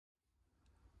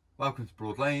Welcome to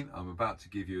Broadlane. I'm about to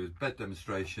give you a bed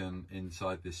demonstration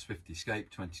inside this Swift Escape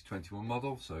 2021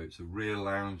 model. So it's a rear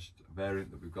lounge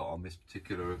variant that we've got on this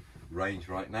particular range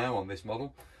right now on this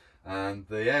model. And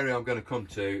the area I'm going to come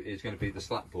to is going to be the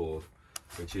slat board,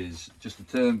 which is just a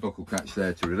turnbuckle catch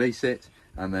there to release it.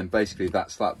 And then basically that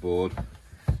slat board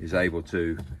is able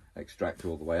to extract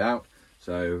all the way out.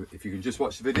 So if you can just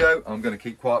watch the video, I'm going to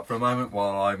keep quiet for a moment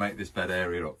while I make this bed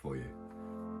area up for you.